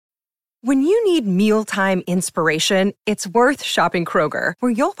When you need mealtime inspiration, it's worth shopping Kroger,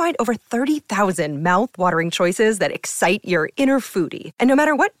 where you'll find over 30,000 mouth-watering choices that excite your inner foodie. And no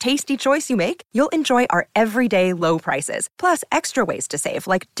matter what tasty choice you make, you'll enjoy our everyday low prices, plus extra ways to save,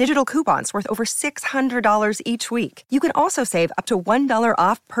 like digital coupons worth over $600 each week. You can also save up to $1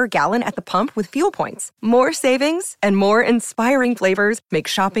 off per gallon at the pump with fuel points. More savings and more inspiring flavors make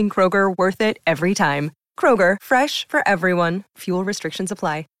shopping Kroger worth it every time. Kroger, fresh for everyone. Fuel restrictions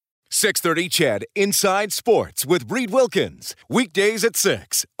apply. 6:30 CHED Inside Sports with Reed Wilkins. Weekdays at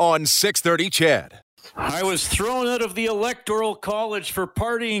 6 on 6:30 CHED. I was thrown out of the Electoral College for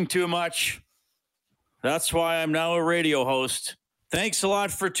partying too much. That's why I'm now a radio host. Thanks a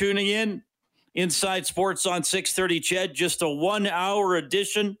lot for tuning in. Inside Sports on 6:30 CHED. Just a 1-hour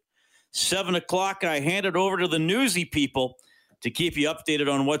edition. 7 o'clock, I hand it over to the newsy people to keep you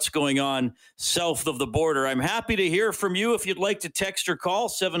updated on what's going on south of the border. I'm happy to hear from you. If you'd like to text or call,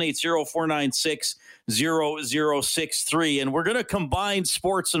 780-496-0063. And we're going to combine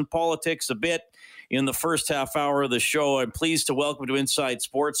sports and politics a bit in the first half hour of the show. I'm pleased to welcome to Inside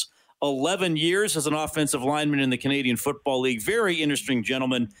Sports 11 years as an offensive lineman in the Canadian Football League. Very interesting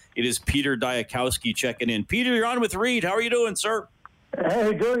gentleman. It is Peter Dyakowski checking in. Peter, you're on with Reed. How are you doing, sir?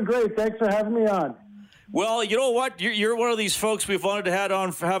 Hey, doing great. Thanks for having me on. Well, you know what? You're one of these folks we've wanted to have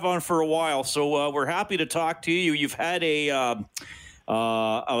on for a while, so we're happy to talk to you. You've had a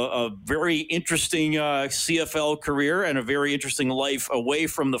very interesting CFL career and a very interesting life away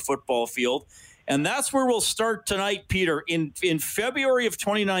from the football field, and that's where we'll start tonight, Peter. In February of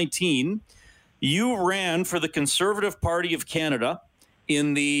 2019, you ran for the Conservative Party of Canada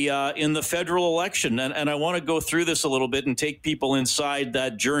in the federal election. And I want to go through this a little bit and take people inside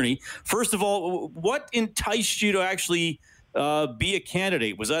that journey. First of all, what enticed you to actually be a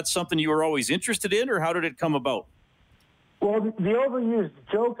candidate? Was that something you were always interested in, or how did it come about? Well, the overused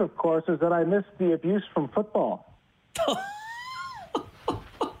joke, of course, is that I missed the abuse from football.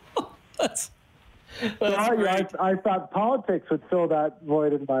 I thought politics would fill that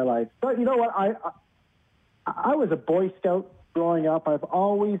void in my life. But you know what? I was a Boy Scout growing up. I've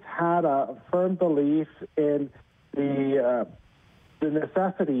always had a firm belief in the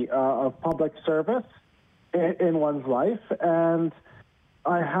necessity of public service in one's life, and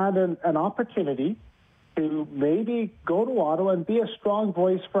I had an opportunity to maybe go to Ottawa and be a strong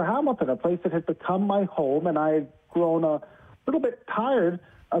voice for Hamilton, a place that had become my home, and I had grown a little bit tired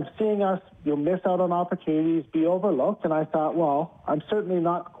of seeing us miss out on opportunities, be overlooked, and I thought, well, I'm certainly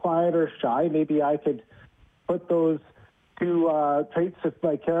not quiet or shy. Maybe I could put those two traits of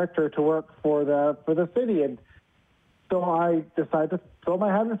my character to work for the city, and so I decided to throw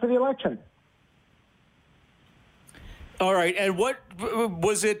my hat in for the election. All right, and what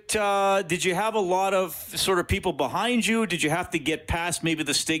was it? Did you have a lot of sort of people behind you? Did you have to get past maybe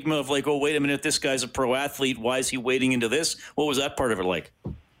the stigma of like, oh, wait a minute, this guy's a pro athlete. Why is he wading into this? What was that part of it like?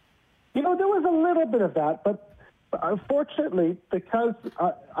 There was a little bit of that, but unfortunately, because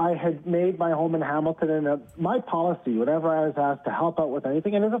I had made my home in Hamilton, and my policy, whenever I was asked to help out with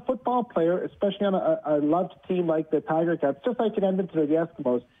anything, and as a football player, especially on a loved team like the Tiger Cats, just like in Edmonton or the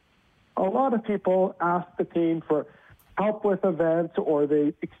Eskimos, a lot of people asked the team for help with events, or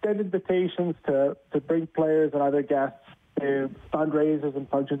they extend invitations to bring players and other guests to fundraisers and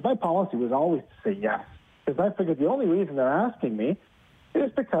functions. My policy was always to say yes, because I figured the only reason they're asking me is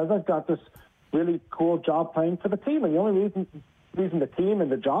because I've got this really cool job playing for the team, and the only reason the team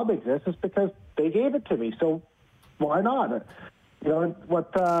and the job exists is because they gave it to me. So why not?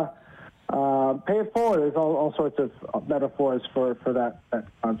 What pay it forward is all sorts of metaphors for that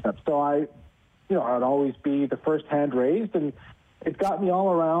concept. So I'd always be the first hand raised, and it got me all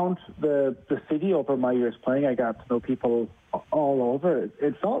around the city over my years playing. I got to know people all over.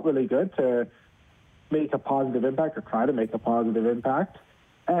 It felt really good to make a positive impact, or try to make a positive impact.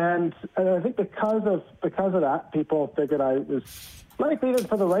 And I think because of that, people figured I was likely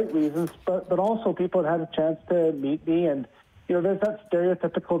for the right reasons, but also people had a chance to meet me. And, there's that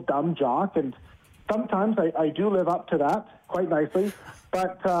stereotypical dumb jock, and sometimes I do live up to that quite nicely,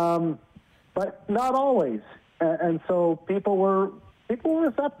 but not always. And so people were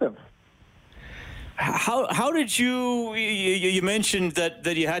receptive. How did you mentioned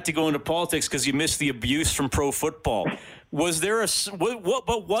that you had to go into politics because you missed the abuse from pro football. Was there a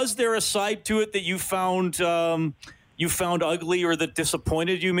side to it that you found ugly, or that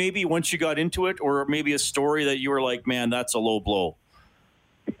disappointed you maybe once you got into it, or maybe a story that you were like, man, that's a low blow?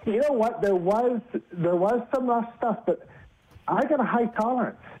 You know what? There was some rough stuff, but I got a high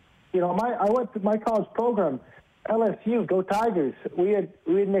tolerance. I went to my college program, LSU, go Tigers. We had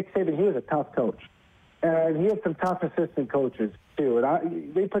Nick Saban. He was a tough coach. And he had some tough assistant coaches, too.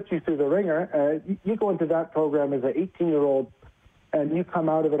 And they put you through the ringer. You go into that program as an 18-year-old, and you come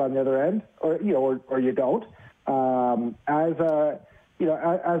out of it on the other end, or you don't, as a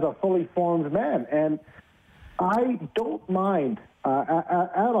fully formed man. And I don't mind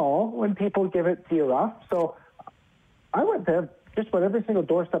at all when people give it to you rough. So I went there just about every single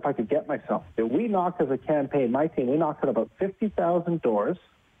doorstep I could get myself. We knocked as a campaign, my team, we knocked at about 50,000 doors.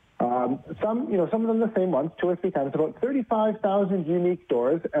 Some of them the same ones, 2 or 3 times, about 35,000 unique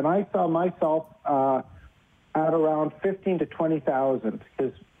doors, and I saw myself at around 15 to 20,000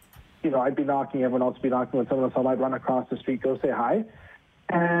 because, I'd be knocking, everyone else would be knocking. When someone else saw, I'd run across the street, go say hi.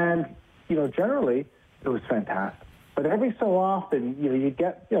 And, generally, it was fantastic. But every so often, you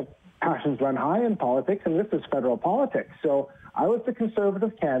get, passions run high in politics, and this is federal politics. So I was the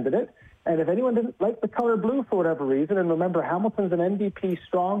conservative candidate, and if anyone didn't like the color blue for whatever reason, and remember, Hamilton's an NDP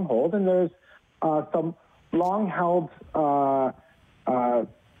stronghold, and there's some long-held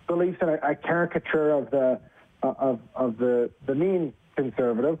beliefs in a caricature of the mean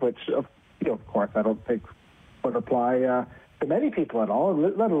conservative, which, of course, I don't think would apply to many people at all,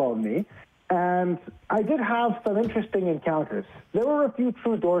 let alone me. And I did have some interesting encounters. There were a few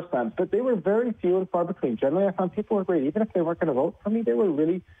true door slams, but they were very few and far between. Generally, I found people were great. Even if they weren't going to vote for me, they were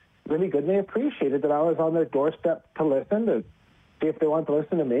really, really good. And they appreciated that I was on their doorstep to listen, to see if they wanted to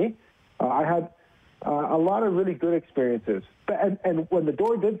listen to me. I had a lot of really good experiences. And when the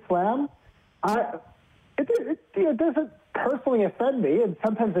door did slam, it doesn't personally offend me. And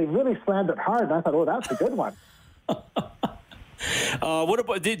sometimes they really slammed it hard, and I thought, oh, that's a good one. What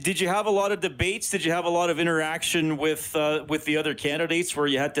about? Did you have a lot of debates? Did you have a lot of interaction with the other candidates where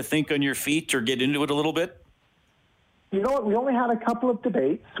you had to think on your feet or get into it a little bit? You know what? We only had a couple of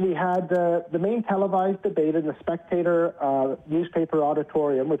debates. We had the main televised debate in the Spectator newspaper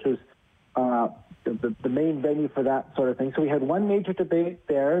auditorium, which was the main venue for that sort of thing. So we had one major debate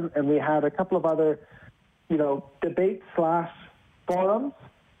there, and we had a couple of other, debate/forums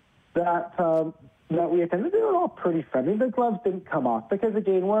that we attended. They were all pretty friendly. The gloves didn't come off because,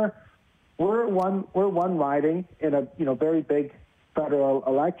 again, we're one riding in a very big federal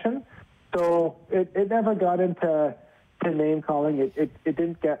election. So it never got into name calling. It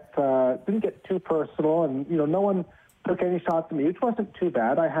didn't get too personal, and no one took any shots at me, which wasn't too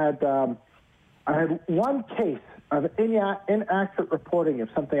bad. I had one case of inaccurate reporting of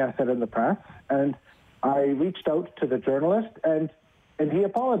something I said in the press, and I reached out to the journalist, and he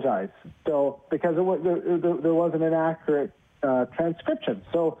apologized. So because there was an inaccurate transcription.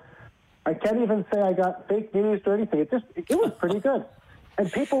 So I can't even say I got fake news or anything. It was pretty good.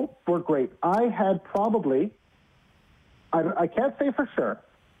 And people were great. I had probably, I can't say for sure,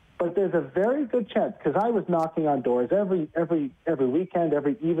 but there's a very good chance, because I was knocking on doors every weekend,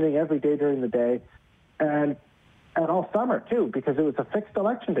 every evening, every day during the day, and all summer too, because it was a fixed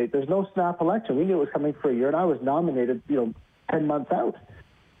election date. There's no snap election. We knew it was coming for a year, and I was nominated, 10 months out.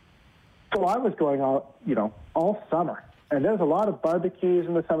 So I was going out, all summer. And there's a lot of barbecues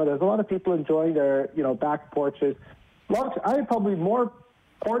in the summer. There's a lot of people enjoying their, back porches. I had probably more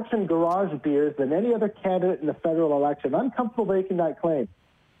porch and garage beers than any other candidate in the federal election. I'm comfortable making that claim.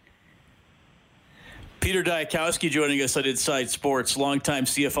 Peter Dyakowski joining us on Inside Sports, longtime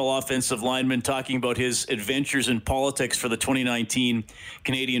CFL offensive lineman, talking about his adventures in politics for the 2019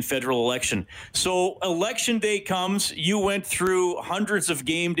 Canadian federal election. So election day comes. You went through hundreds of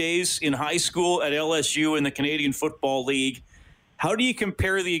game days in high school at LSU in the Canadian Football League. How do you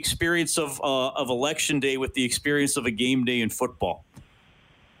compare the experience of election day with the experience of a game day in football?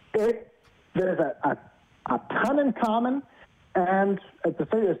 There's a ton in common, and at the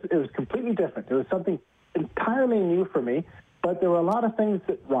same time, it was completely different. It was something entirely new for me, but there were a lot of things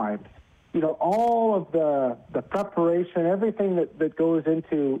that rhymed. All of the preparation, everything that goes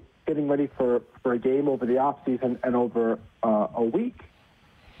into getting ready for a game over the off season and over a week.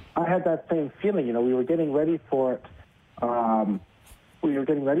 I had that same feeling. We were getting ready for it. And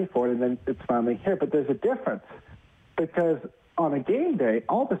then it's finally here. But there's a difference, because on a game day,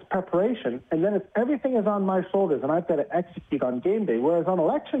 all this preparation, and then everything is on my shoulders, and I've got to execute on game day. Whereas on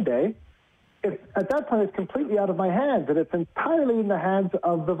election day, at that point, it's completely out of my hands, and it's entirely in the hands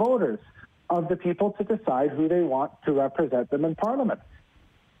of the voters, of the people to decide who they want to represent them in Parliament.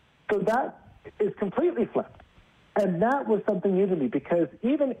 So that is completely flipped. And that was something new to me, because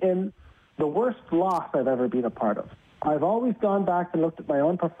even in the worst loss I've ever been a part of, I've always gone back and looked at my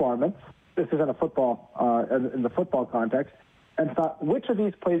own performance. This is in a football, in the football context, and thought, which of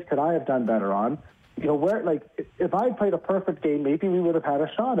these plays could I have done better on? If I had played a perfect game, maybe we would have had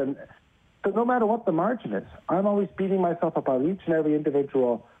a shot. But no matter what the margin is, I'm always beating myself up on each and every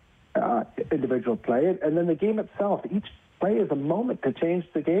individual individual play. And then the game itself, each play is a moment to change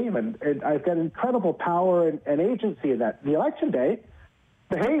the game. And I've got incredible power and agency in that. The election day,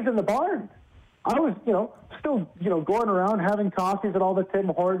 the hay's in the barn. I was, still, going around having coffees at all the Tim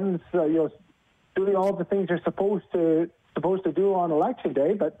Hortons, doing all the things you're supposed to do on election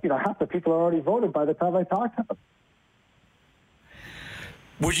day. But, half the people are already voted by the time I talk to them.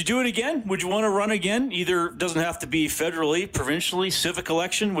 Would you do it again? Would you want to run again? Either doesn't have to be federally, provincially, civic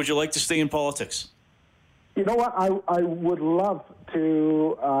election. Would you like to stay in politics? You know what? I would love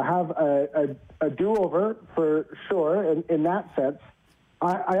to have a do-over for sure in that sense.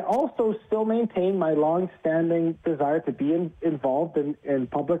 I also still maintain my long-standing desire to be involved in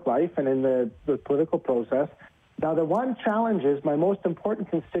public life and in the political process. Now, the one challenge is my most important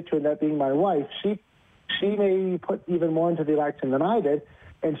constituent, that being my wife. She may put even more into the election than I did,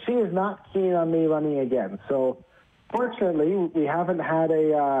 and she is not keen on me running again. So, fortunately, we haven't had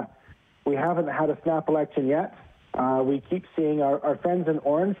a snap election yet. We keep seeing our friends in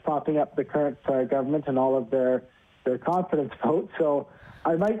Orange propping up the current government and all of their confidence votes. So,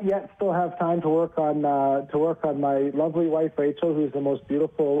 I might yet still have time to work on my lovely wife Rachel, who's the most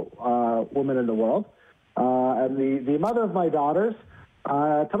beautiful woman in the world, and the mother of my daughters,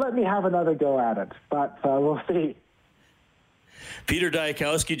 to let me have another go at it. But we'll see. Peter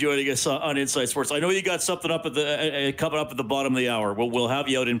Dyakowski joining us on Inside Sports. I know you got something up at coming up at the bottom of the hour. We'll have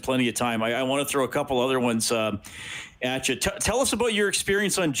you out in plenty of time. I want to throw a couple other ones at you. Tell us about your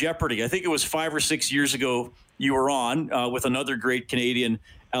experience on Jeopardy. I think it was 5 or 6 years ago you were on with another great Canadian,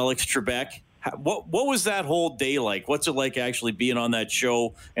 Alex Trebek. What was that whole day like? What's it like actually being on that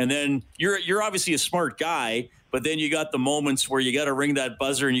show? And then you're obviously a smart guy, but then you got the moments where you got to ring that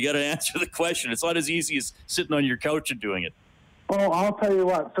buzzer and you got to answer the question. It's not as easy as sitting on your couch and doing it. Oh, I'll tell you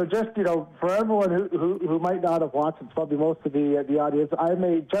what. So just, for everyone who might not have watched, it's probably most of the audience, I'm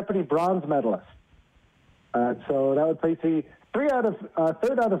a Jeopardy bronze medalist. So that would place me third out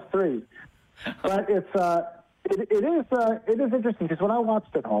of three. But it is interesting because when I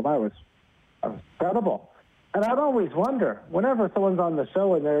watched at home, I was incredible. And I'd always wonder, whenever someone's on the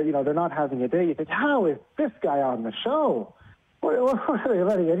show and they're not having a day, you think, how is this guy on the show? What are they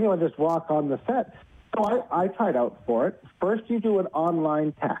letting anyone just walk on the set? So I tried out for it. First, you do an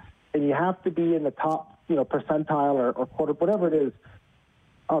online test, and you have to be in the top, percentile or quarter, whatever it is,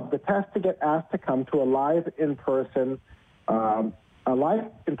 of the test to get asked to come to a live in-person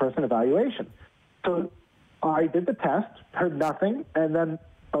evaluation. So I did the test, heard nothing, and then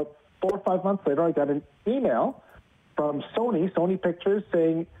about 4 or 5 months later, I got an email from Sony Pictures,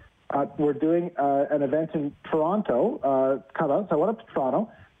 saying we're doing an event in Toronto. Come out. So I went up to Toronto,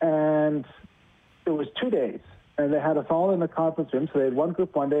 and it was 2 days, and they had us all in the conference room. So they had one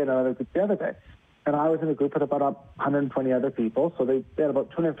group one day and another group the other day. And I was in a group with about 120 other people. So they had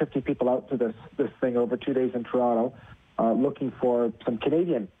about 250 people out to this thing over 2 days in Toronto, looking for some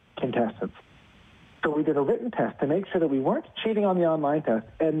Canadian contestants. So we did a written test to make sure that we weren't cheating on the online test.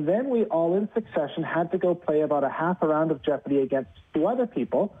 And then we all in succession had to go play about a half a round of Jeopardy against 2 other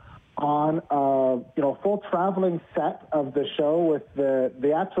people on a full traveling set of the show with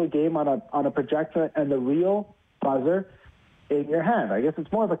the actual game on a projector and the real buzzer in your hand. I guess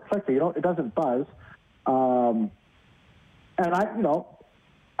it's more of a clicker. It doesn't buzz. And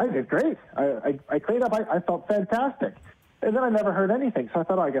I did great. I cleaned up. I felt fantastic. And then I never heard anything. So I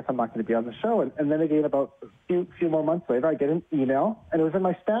thought, I guess I'm not going to be on the show. And then again, about a few more months later, I get an email, and it was in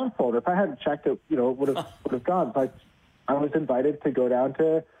my spam folder. If I hadn't checked it, it would have gone. So I was invited to go down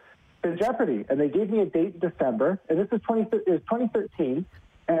to Jeopardy, and they gave me a date in December, and this is 2013,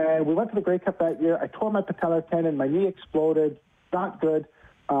 and we went to the Grey Cup that year. I tore my patellar tendon, my knee exploded, not good.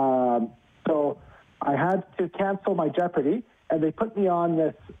 So I had to cancel my Jeopardy, and they put me on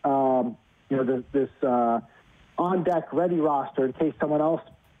this, this on-deck ready roster in case someone else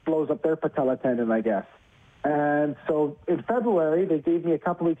blows up their patella tendon, I guess. And so in February, they gave me a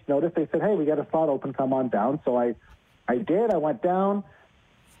couple weeks' notice. They said, hey, we got a slot open, come on down. So I did. I went down.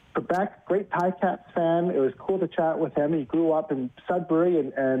 Quebec, great Ticats fan. It was cool to chat with him. He grew up in Sudbury,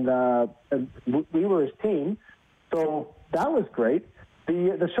 and we were his team. So that was great.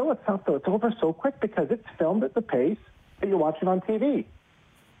 The show itself, though, it's over so quick because it's filmed at the pace that you're watching on TV.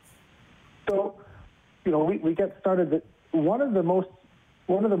 So, we get started. One of the more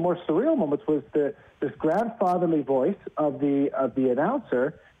surreal moments was this grandfatherly voice of the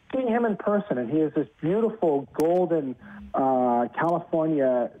announcer. Seeing him in person, and he has this beautiful golden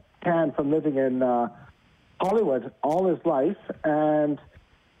California tan from living in Hollywood all his life, and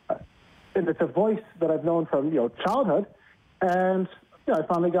it's a voice that I've known from childhood, and I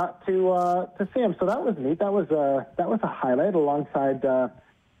finally got to see him. So that was neat. That was a highlight alongside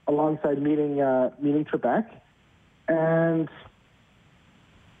alongside meeting Trebek. And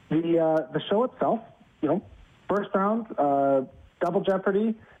the show itself, first round, double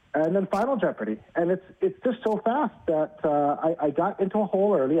Jeopardy, and then final Jeopardy. And it's just so fast that I got into a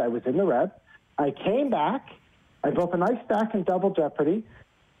hole early. I was in the red. I came back. I built a nice stack in double Jeopardy.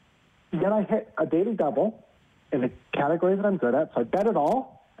 Then I hit a daily double in the category that I'm good at. So I bet it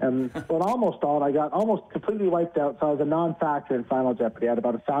all, and almost all. I got almost completely wiped out. So I was a non-factor in final Jeopardy. I had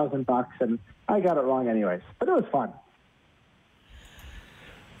about $1,000, and I got it wrong anyways. But it was fun.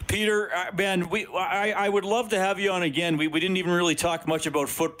 Peter, man, I would love to have you on again. We didn't even really talk much about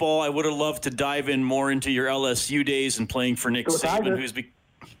football. I would have loved to dive in more into your LSU days and playing for Nick Saban, who's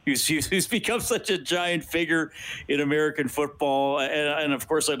become such a giant figure in American football. And of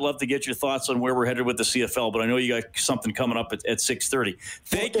course, I'd love to get your thoughts on where we're headed with the CFL, but I know you got something coming up at 6:30.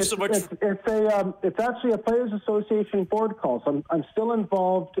 Thank you so much. It's actually a Players Association board call, so I'm still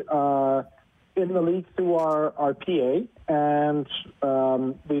involved in the league through our PA, and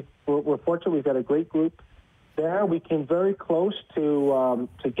we're fortunate. We've got a great group there. We came very close to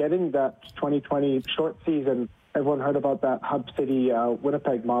getting that 2020 short season. Everyone heard about that Hub City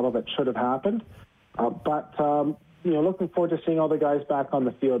Winnipeg model that should have happened, but looking forward to seeing all the guys back on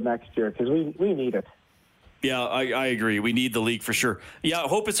the field next year because we need it. Yeah, I agree. We need the league for sure. Yeah, I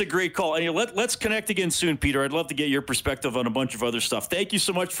hope it's a great call. And let's connect again soon, Peter. I'd love to get your perspective on a bunch of other stuff. Thank you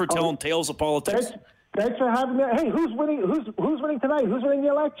so much for telling tales of politics. Thanks for having me. Hey, who's winning? Who's winning tonight? Who's winning the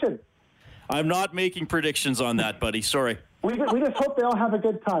election? I'm not making predictions on that, buddy. Sorry. We just hope they all have a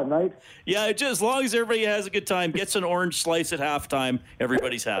good time, right? Yeah, just as long as everybody has a good time, gets an orange slice at halftime,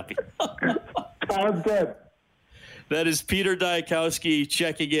 everybody's happy. Sounds good. That is Peter Dyakowski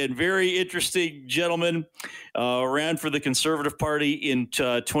checking in. Very interesting gentleman. Ran for the Conservative Party in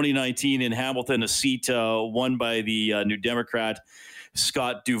 2019 in Hamilton, a seat won by the New Democrat,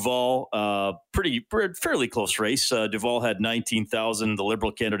 Scott Duvall. Fairly close race. Duvall had 19,000. The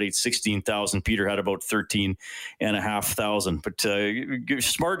Liberal candidate, 16,000. Peter had about 13,500. But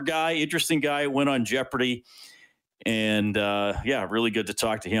smart guy, interesting guy, went on Jeopardy. And, really good to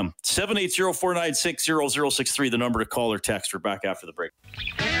talk to him. 780-496-0063, the number to call or text. We're back after the break.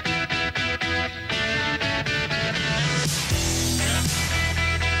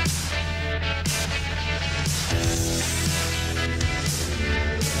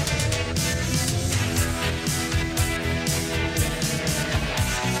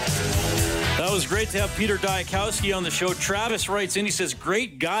 That was great to have Peter Dyakowski on the show. Travis writes in, he says,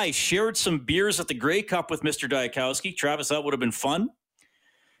 great guy, shared some beers at the Grey Cup with Mr. Dyakowski. Travis, that would have been fun.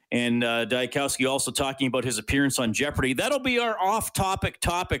 And Dyakowski also talking about his appearance on Jeopardy. That'll be our off-topic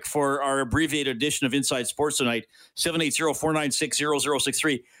topic for our abbreviated edition of Inside Sports tonight,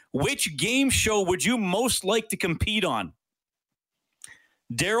 780-496-0063. Which game show would you most like to compete on?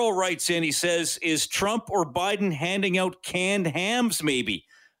 Daryl writes in, he says, is Trump or Biden handing out canned hams maybe?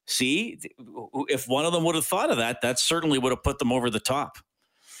 See, if one of them would have thought of that, that certainly would have put them over the top.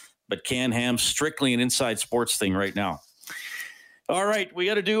 But canned ham's strictly an Inside Sports thing right now. All right, we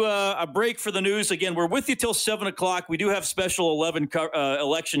got to do a break for the news. Again, we're with you till 7 o'clock. We do have special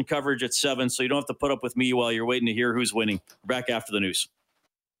election coverage at 7, so you don't have to put up with me while you're waiting to hear who's winning. We're back after the news.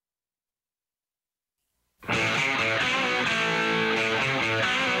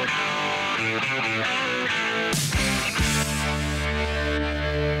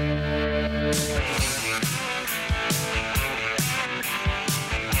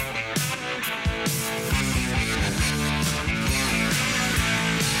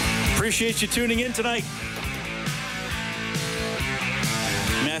 Appreciate you tuning in tonight.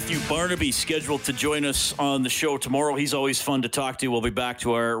 Matthew Barnaby scheduled to join us on the show tomorrow. He's always fun to talk to. We'll be back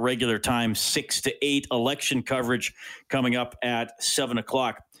to our regular time, 6 to 8 election coverage coming up at 7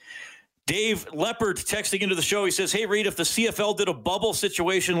 o'clock. Dave Leopard texting into the show. He says, hey, Reed, if the CFL did a bubble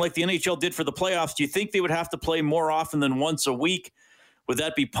situation like the NHL did for the playoffs, do you think they would have to play more often than once a week? Would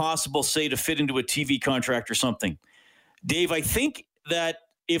that be possible, say, to fit into a TV contract or something? Dave, I think that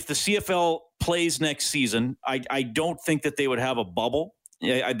if the CFL plays next season, I don't think that they would have a bubble.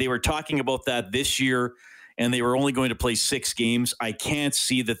 They were talking about that this year, and they were only going to play 6 games. I can't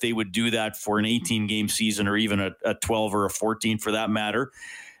see that they would do that for an 18-game season or even a 12 or a 14 for that matter.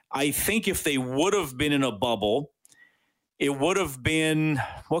 I think if they would have been in a bubble, it would have been,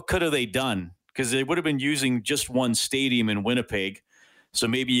 what could have they done? Because they would have been using just one stadium in Winnipeg. So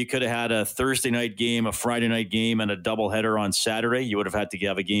maybe you could have had a Thursday night game, a Friday night game, and a doubleheader on Saturday. You would have had to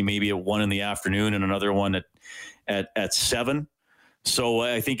have a game maybe at 1 in the afternoon and another one at 7. So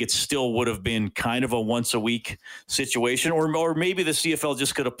I think it still would have been kind of a once-a-week situation. Or maybe the CFL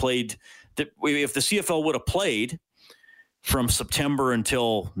just could have played. If the CFL would have played, from September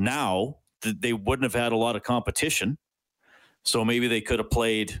until now, they wouldn't have had a lot of competition. So maybe they could have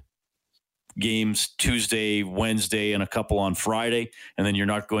played games Tuesday, Wednesday, and a couple on Friday. And then you're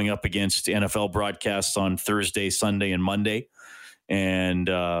not going up against NFL broadcasts on Thursday, Sunday, and Monday. And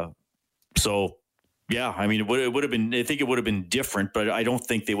so, yeah, I mean, it would have been, I think it would have been different, but I don't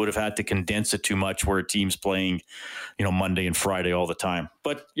think they would have had to condense it too much where a team's playing, Monday and Friday all the time.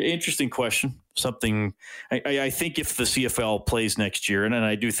 But interesting question. Something I think if the CFL plays next year, and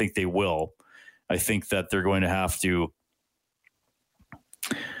I do think they will, I think that they're going to have to,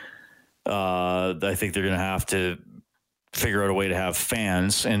 figure out a way to have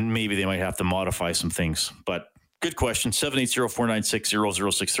fans, and maybe they might have to modify some things. But good question.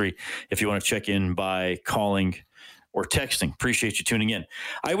 780-496-0063 if you want to check in by calling or texting. Appreciate you tuning in.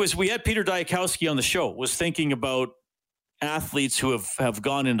 We had Peter Dyakowski on the show, was thinking about athletes who have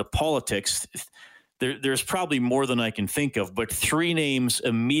gone into politics. There's probably more than I can think of, but 3 names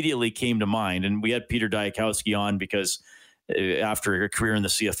immediately came to mind. And we had Peter Dyakowski on because after a career in the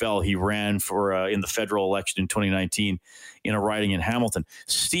CFL, he ran for in the federal election in 2019 in a riding in Hamilton.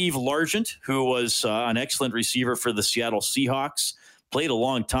 Steve Largent, who was an excellent receiver for the Seattle Seahawks, played a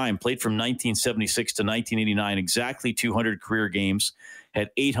long time, played from 1976 to 1989, exactly 200 career games,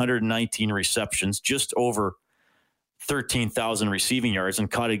 had 819 receptions, just over 13,000 receiving yards, and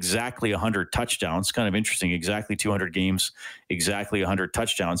caught exactly 100 touchdowns. Kind of interesting, exactly 200 games, exactly 100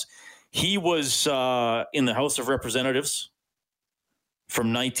 touchdowns. He was in the House of Representatives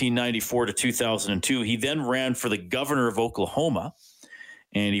from 1994 to 2002. He then ran for the governor of Oklahoma,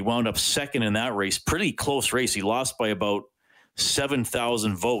 and he wound up second in that race. Pretty close race. He lost by about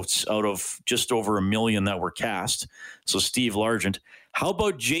 7,000 votes out of just over 1 million that were cast. So Steve Largent. How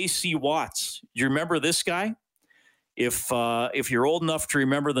about J.C. Watts? You remember this guy? If you're old enough to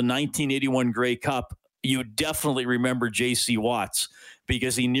remember the 1981 Grey Cup, you definitely remember J.C. Watts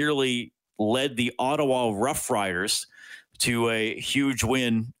because he nearly led the Ottawa Rough Riders to a huge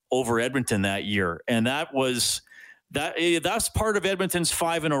win over Edmonton that year. And that's part of Edmonton's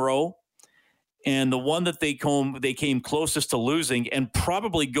 5 in a row. And the one that they came closest to losing, and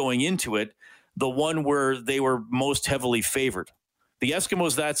probably going into it, the one where they were most heavily favored. The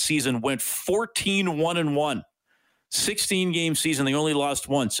Eskimos that season went 14-1-1. 16-game season. They only lost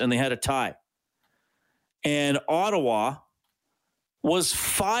once, and they had a tie. And Ottawa was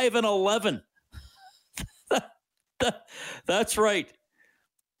 5-11. That's right.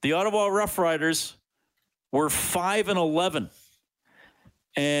 The Ottawa Rough Riders were 5-11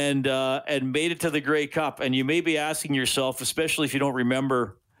 and made it to the Grey Cup. And you may be asking yourself, especially if you don't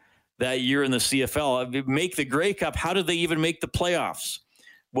remember that year in the CFL, make the Grey Cup. How did they even make the playoffs?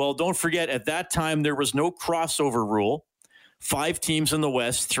 Well, don't forget, at that time, there was no crossover rule. 5 teams in the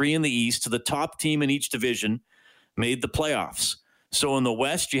West, 3 in the East. The top team in each division made the playoffs. So in the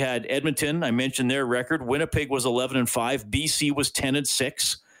West, you had Edmonton. I mentioned their record. Winnipeg was 11-5. BC was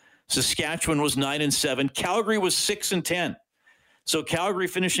 10-6. Saskatchewan was 9-7. Calgary was 6-10. So Calgary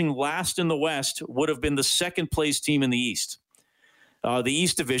finishing last in the West would have been the second place team in the East. The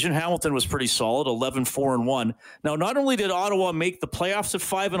East Division, Hamilton was pretty solid, 11-4-1. Now, not only did Ottawa make the playoffs at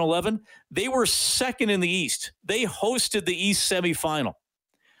 5-11, they were second in the East. They hosted the East semifinal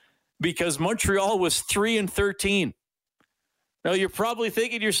because Montreal was 3-13. Now, you're probably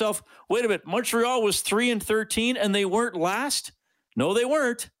thinking to yourself, wait a minute, Montreal was 3-13 and they weren't last? No, they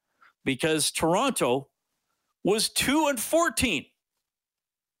weren't, because Toronto was 2-14.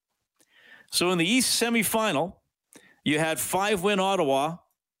 So in the East semifinal, you had 5-win Ottawa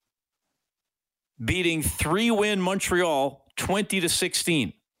beating 3-win Montreal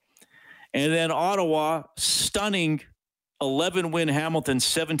 20-16. And then Ottawa stunning 11-win Hamilton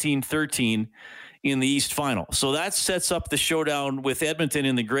 17-13 in the East final. So that sets up the showdown with Edmonton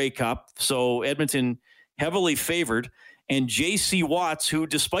in the Grey Cup. So Edmonton heavily favored. And J.C. Watts, who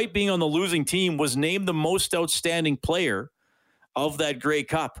despite being on the losing team, was named the most outstanding player of that Grey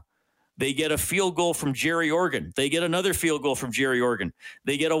Cup. They get a field goal from Jerry Organ. They get another field goal from Jerry Organ.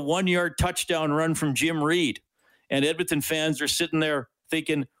 They get a 1-yard touchdown run from Jim Reed. And Edmonton fans are sitting there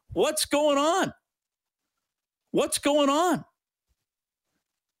thinking, what's going on? What's going on?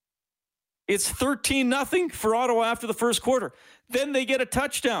 It's 13-0 for Ottawa after the first quarter. Then they get a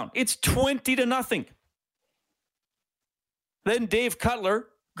touchdown. It's 20-0. Then Dave Cutler,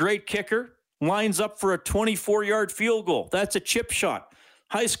 great kicker, lines up for a 24-yard field goal. That's a chip shot.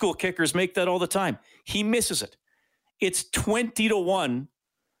 High school kickers make that all the time. He misses it. It's 20-1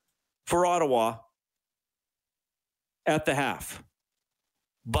 for Ottawa at the half.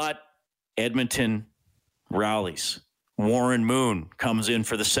 But Edmonton rallies. Warren Moon comes in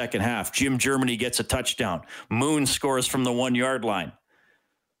for the second half. Jim Germany gets a touchdown. Moon scores from the 1 yard line.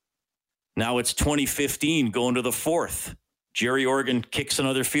 Now it's 2015 going to the fourth. Jerry Organ kicks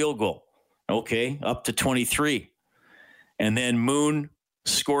another field goal. Okay, up to 23. And then Moon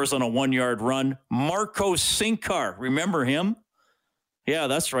scores on a 1 yard run. Marco Sinkar, remember him? Yeah,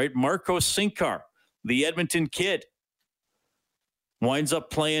 that's right. Marco Sinkar, the Edmonton kid, winds up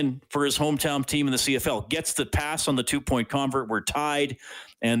playing for his hometown team in the CFL. Gets the pass on the 2-point convert. We're tied.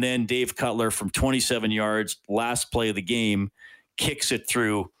 And then Dave Cutler from 27 yards, last play of the game, kicks it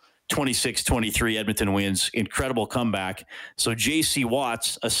through. 26-23, Edmonton wins. Incredible comeback. So J.C.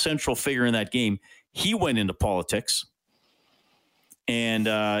 Watts, a central figure in that game, he went into politics. And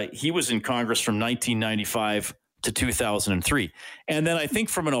he was in Congress from 1995 to 2003. And then I think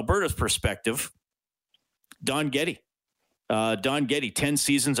from an Alberta's perspective, Don Getty. Don Getty, 10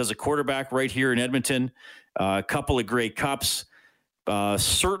 seasons as a quarterback right here in Edmonton, a couple of Grey Cups.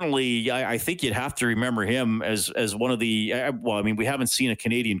 Certainly, I think you'd have to remember him as one of the. Well, I mean, we haven't seen a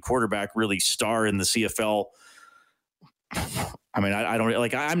Canadian quarterback really star in the CFL. I mean, I don't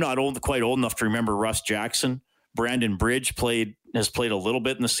like. I'm not quite old enough to remember Russ Jackson. Brandon Bridge has played a little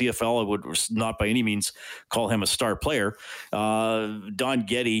bit in the CFL. I would not by any means call him a star player. Don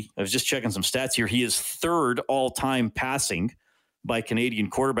Getty, I was just checking some stats here. He is third all-time passing by Canadian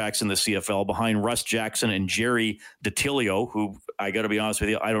quarterbacks in the CFL behind Russ Jackson and Jerry DiTilio, who I got to be honest with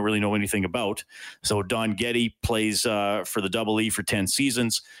you, I don't really know anything about. So Don Getty plays for the Double E for 10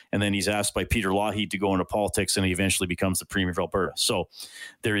 seasons, and then he's asked by Peter Lougheed to go into politics, and he eventually becomes the Premier of Alberta. So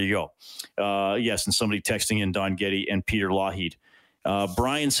there you go. Yes, and somebody texting in Don Getty and Peter Lougheed.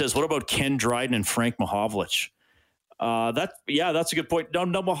 Brian says, what about Ken Dryden and Frank Mahovlich? That's a good point. Now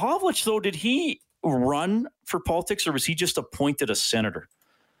Mahovlich, though, did he run for politics, or was he just appointed a senator?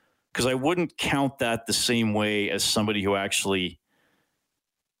 Because I wouldn't count that the same way as somebody who actually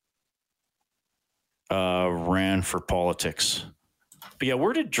ran for politics. But yeah,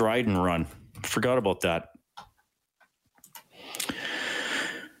 where did Dryden run? Forgot about that.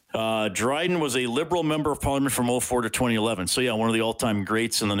 Dryden was a Liberal member of Parliament from 2004 to 2011. So yeah, one of the all-time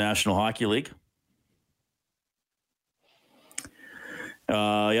greats in the National Hockey League.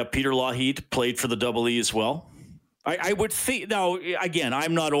 Peter Lougheed played for the Double E as well. I would think, now, again,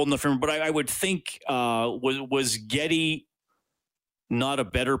 I'm not old enough for him, but I would think, was Getty not a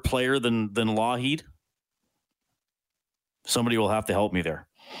better player than Lougheed? Somebody will have to help me there.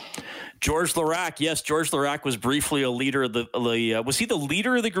 George Larac, yes, George Larac was briefly a leader of was he the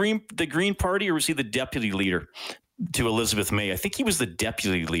leader of the Green Party, or was he the deputy leader to Elizabeth May? I think he was the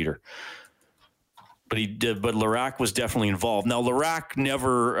deputy leader. But Larac was definitely involved. Now, Larac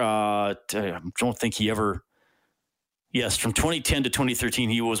never, I don't think he ever, yes, from 2010 to 2013,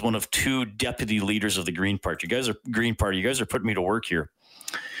 he was one of two deputy leaders of the Green Party. You guys are putting me to work here.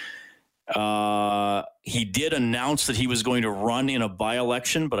 He did announce that he was going to run in a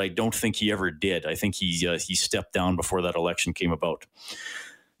by-election, but I don't think he ever did. I think he stepped down before that election came about.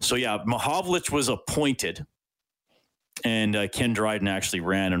 So, yeah, Mahovlich was appointed. And Ken Dryden actually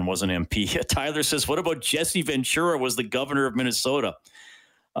ran and was an MP. Tyler says, what about Jesse Ventura was the governor of Minnesota?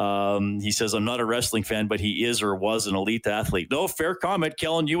 He says, I'm not a wrestling fan, but he is or was an elite athlete. No, fair comment.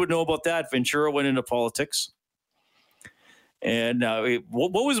 Kellen, you would know about that. Ventura went into politics. And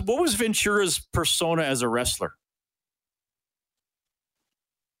what was Ventura's persona as a wrestler?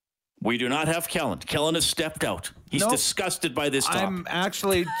 We do not have Kellen. Kellen has stepped out. He's disgusted by this talk. I'm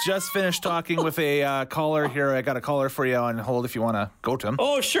actually just finished talking with a caller here. I got a caller for you on hold if you want to go to him.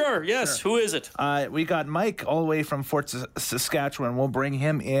 Oh, sure. Yes. Sure. Who is it? We got Mike all the way from Fort Saskatchewan. We'll bring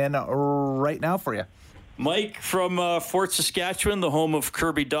him in right now for you. Mike from Fort Saskatchewan, the home of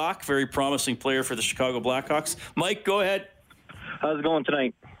Kirby Dach, very promising player for the Chicago Blackhawks. Mike, go ahead. How's it going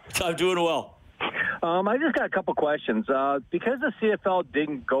tonight? I'm doing well. I just got a couple questions. Because the CFL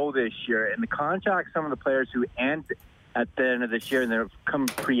didn't go this year, and the contract some of the players who end at the end of this year and they're come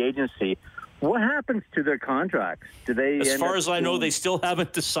free agency, what happens to their contracts? Do they? As far as I know, they still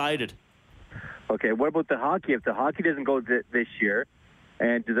haven't decided. Okay, what about the hockey? If the hockey doesn't go this year,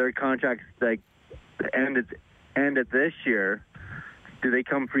 and do their contracts end at this year, do they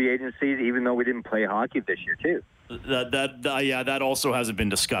come free agencies even though we didn't play hockey this year too? That also hasn't been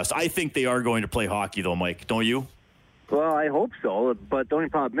discussed. I think they are going to play hockey, though, Mike. Don't you? Well, I hope so. But the only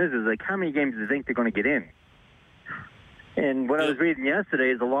problem is how many games do you think they're going to get in? And what I was reading yesterday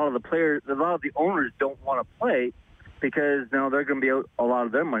is a lot of the owners don't want to play because now they're going to be out a lot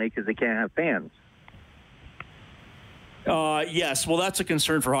of their money because they can't have fans. Yes, well, that's a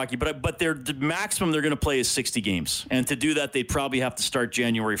concern for hockey, but the maximum they're going to play is 60 games, and to do that, they'd probably have to start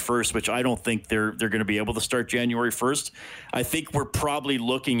January 1st, which I don't think they're going to be able to start January 1st. I think we're probably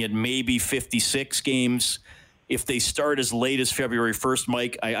looking at maybe 56 games. If they start as late as February 1st,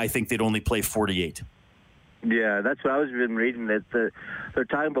 Mike, I think they'd only play 48. Yeah, that's what I was been reading, that they're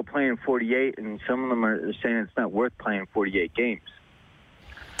talking about playing 48, and some of them are saying it's not worth playing 48 games.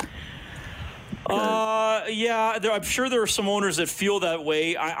 I'm sure there are some owners that feel that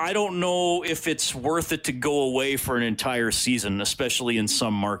way. I don't know if it's worth it to go away for an entire season, especially in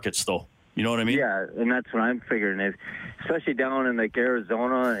some markets, though. You know what I mean? Yeah, and that's what I'm figuring. Especially down in like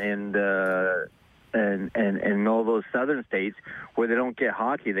Arizona and all those southern states where they don't get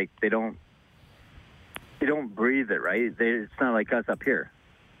hockey, they don't breathe it, right? It's not like us up here.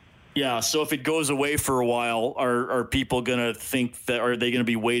 Yeah, so if it goes away for a while, are people going to think that, are they going to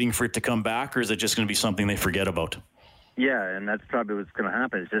be waiting for it to come back, or is it just going to be something they forget about? Yeah, and that's probably what's going to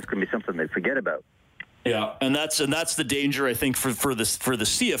happen. It's just going to be something they forget about. Yeah, and that's the danger, I think, for the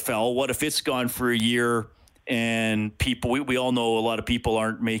CFL. What if it's gone for a year and people, we all know a lot of people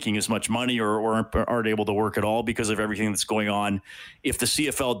aren't making as much money or aren't able to work at all because of everything that's going on. If the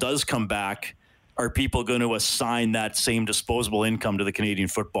CFL does come back, are people going to assign that same disposable income to the Canadian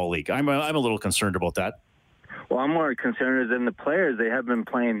Football League? I'm a little concerned about that. Well, I'm more concerned than the players. They have been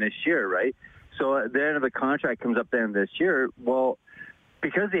playing this year, right? So at the end of the contract comes up the end of this year. Well,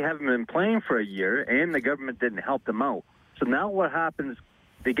 because they haven't been playing for a year and the government didn't help them out. So now what happens,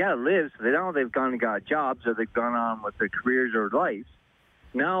 they got to live. So they don't know they've gone and got jobs or they've gone on with their careers or lives.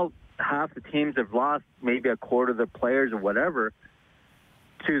 Now half the teams have lost maybe a quarter of their players or whatever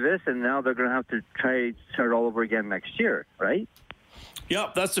to this, and now they're going to have to try to start all over again next year, right? Yeah,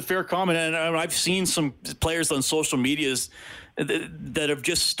 that's a fair comment. And I've seen some players on social medias that have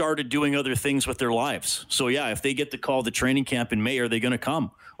just started doing other things with their lives. So, yeah, if they get the call to training camp in May, are they going to come?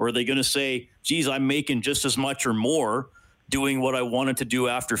 Or are they going to say, geez, I'm making just as much or more doing what I wanted to do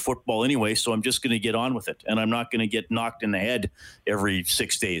after football anyway, so I'm just going to get on with it. And I'm not going to get knocked in the head every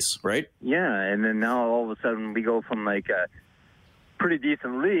 6 days, right? Yeah, and then now all of a sudden we go from like a pretty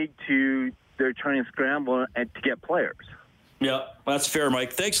decent league to they're trying to scramble and to get players. Yeah, that's fair,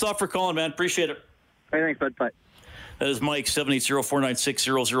 Mike. Thanks a lot for calling, man. Appreciate it. Hey, thanks, bud. Bye. That is Mike,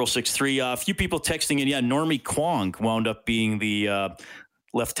 780-496-0063. A few people texting in. Yeah, Normie Kwong wound up being the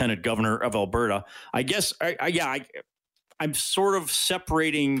lieutenant governor of Alberta. I guess, I'm sort of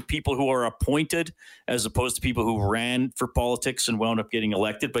separating people who are appointed as opposed to people who ran for politics and wound up getting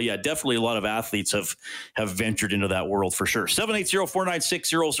elected. But yeah, definitely a lot of athletes have ventured into that world for sure.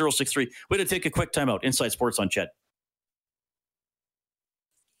 780-496-0063. Way to take a quick timeout. Inside Sports on Chet.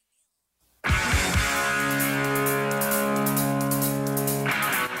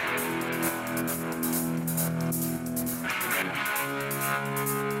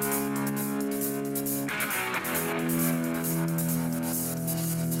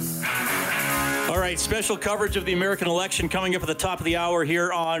 All right, special coverage of the American election coming up at the top of the hour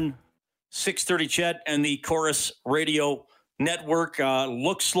here on 630 Chet and the Chorus Radio Network.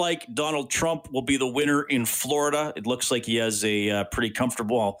 Looks like Donald Trump will be the winner in Florida. It looks like he has a pretty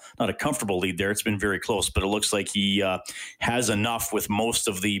comfortable, well, not a comfortable lead there. It's been very close, but it looks like he has enough with most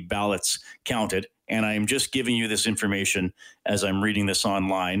of the ballots counted. And I'm just giving you this information as I'm reading this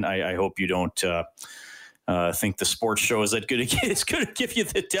online. I hope you don't think the sports show is that good. It's going to give you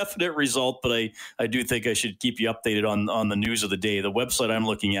the definite result, but I do think I should keep you updated on the news of the day. The website I'm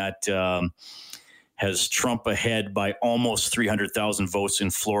looking at has Trump ahead by almost 300,000 votes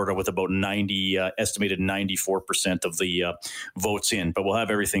in Florida with about estimated 94% of the votes in. But we'll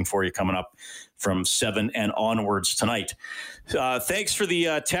have everything for you coming up from 7 and onwards tonight. Thanks for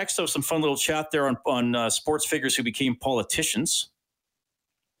the text. That was some fun little chat there on sports figures who became politicians.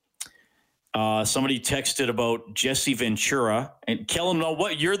 Somebody texted about Jesse Ventura, and Kellen,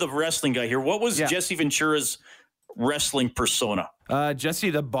 you're the wrestling guy here. What was Jesse Ventura's wrestling persona? Jesse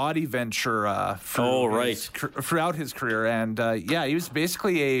the Body Ventura throughout his career. And he was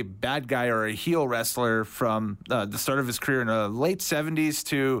basically a bad guy or a heel wrestler from the start of his career in the late 70s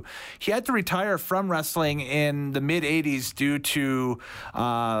to he had to retire from wrestling in the mid 80s due to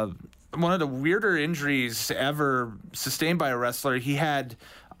one of the weirder injuries ever sustained by a wrestler. He had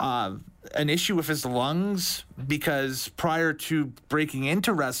an issue with his lungs because prior to breaking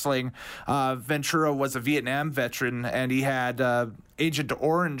into wrestling, Ventura was a Vietnam veteran and he had Agent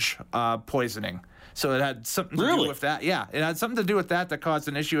Orange poisoning. So it had something to do with that. Yeah, it had something to do with that caused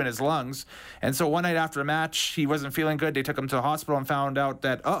an issue in his lungs. And so one night after a match, he wasn't feeling good. They took him to the hospital and found out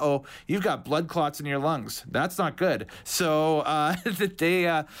that, you've got blood clots in your lungs. That's not good. So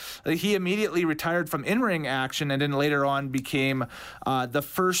he immediately retired from in-ring action and then later on became the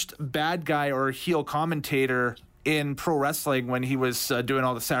first bad guy or heel commentator in pro wrestling when he was doing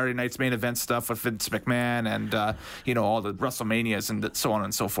all the Saturday Night's Main Event stuff with Vince McMahon and, all the WrestleManias and so on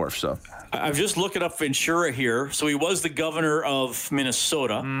and so forth. So I'm just looking up Ventura here. So he was the governor of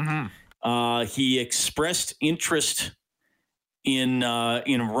Minnesota. Mm-hmm. He expressed interest in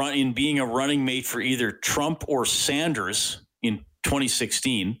being a running mate for either Trump or Sanders in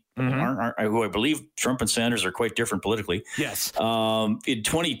 2016. Mm-hmm. Who I believe Trump and Sanders are quite different politically. Yes. In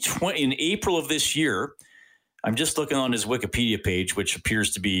 2020, in April of this year, I'm just looking on his Wikipedia page, which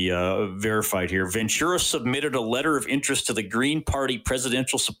appears to be verified here. Ventura submitted a letter of interest to the Green Party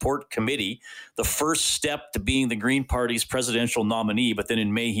Presidential Support Committee, the first step to being the Green Party's presidential nominee. But then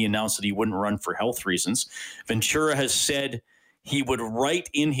in May, he announced that he wouldn't run for health reasons. Ventura has said he would write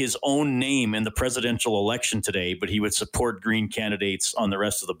in his own name in the presidential election today, but he would support Green candidates on the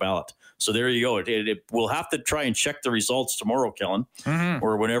rest of the ballot. So there you go. We'll have to try and check the results tomorrow, Kellen, mm-hmm.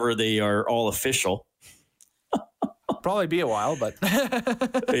 or whenever they are all official. Probably be a while, but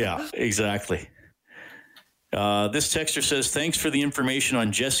yeah, exactly. This texter says, thanks for the information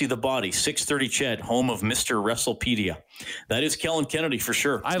on Jesse the Body, 630 Ched, home of Mr. WrestlePedia. That is Kellen Kennedy for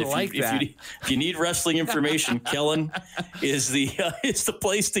sure. I like that. If you need wrestling information, Kellen is it's the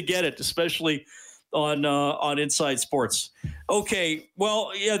place to get it, especially on Inside Sports. Okay,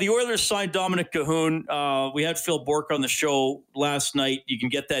 well, yeah, the Oilers signed Dominic Cahoon. We had Phil Bork on the show last night. You can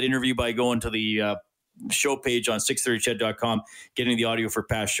get that interview by going to the show page on 630ched.com, getting the audio for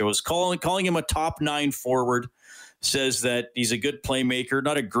past shows. Calling him a top 9 forward, says that he's a good playmaker,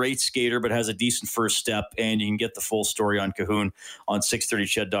 not a great skater, but has a decent first step. And you can get the full story on Cahoon on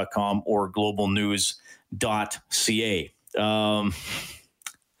 630ched.com or globalnews.ca.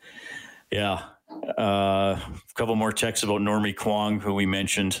 Yeah. A couple more texts about Normie Kwong, who we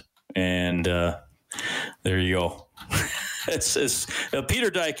mentioned. And there you go. Peter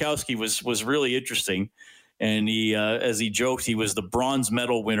Dyakowski was really interesting, and he, as he joked, he was the bronze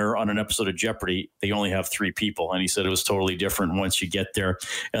medal winner on an episode of Jeopardy. They only have 3 people, and he said it was totally different once you get there,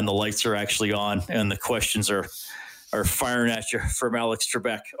 and the lights are actually on, and the questions are firing at you from Alex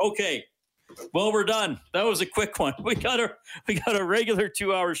Trebek. Okay, well, we're done. That was a quick one. We got a regular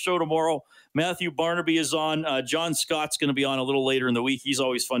 2-hour show tomorrow. Matthew Barnaby is on. John Scott's going to be on a little later in the week. He's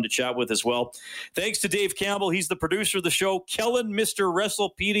always fun to chat with as well. Thanks to Dave Campbell. He's the producer of the show. Kellen, Mr.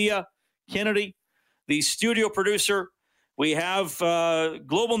 WrestlePedia Kennedy, the studio producer. We have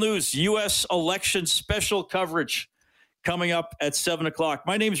Global News U.S. election special coverage coming up at 7 o'clock.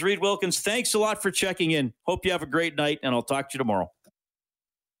 My name's Reed Wilkins. Thanks a lot for checking in. Hope you have a great night, and I'll talk to you tomorrow.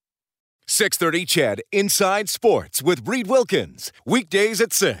 630 Ched Inside Sports with Reed Wilkins. Weekdays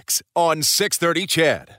at 6 on 630 Ched.